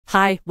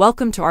Hi,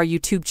 welcome to our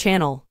YouTube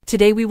channel.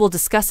 Today we will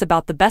discuss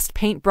about the best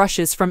paint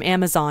brushes from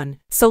Amazon.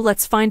 So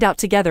let's find out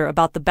together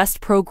about the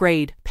best pro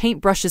grade paint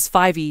brushes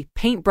 5E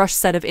paintbrush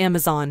set of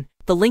Amazon.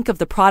 The link of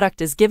the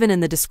product is given in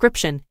the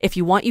description. If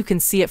you want, you can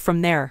see it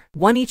from there.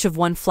 1 each of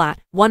 1 flat,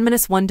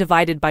 1-1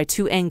 divided by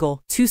 2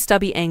 angle, 2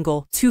 stubby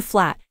angle, 2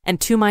 flat, and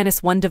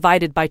 2-1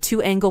 divided by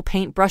 2 angle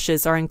paint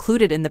brushes are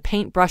included in the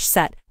paintbrush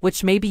set,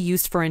 which may be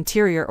used for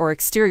interior or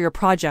exterior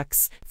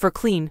projects. For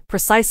clean,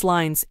 precise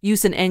lines,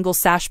 use an angle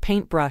sash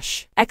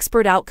paintbrush.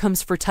 Expert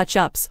outcomes for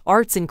touch-ups,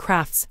 arts and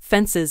crafts,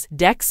 fences,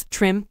 decks,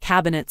 trim,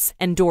 cabinets,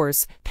 and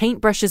doors.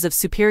 Paintbrushes of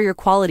superior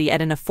quality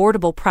at an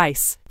affordable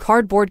price.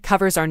 Cardboard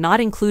covers are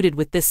not included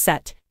with this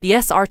set. The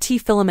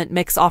SRT filament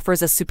mix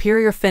offers a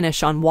superior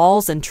finish on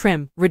walls and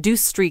trim,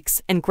 reduced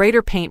streaks, and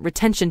greater paint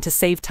retention to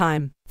save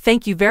time.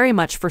 Thank you very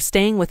much for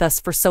staying with us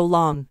for so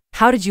long.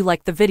 How did you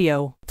like the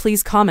video?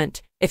 Please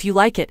comment. If you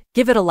like it,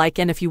 give it a like,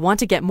 and if you want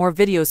to get more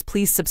videos,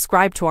 please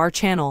subscribe to our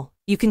channel.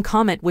 You can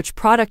comment which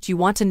product you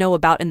want to know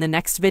about in the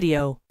next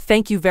video.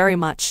 Thank you very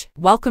much.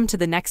 Welcome to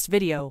the next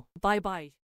video. Bye bye.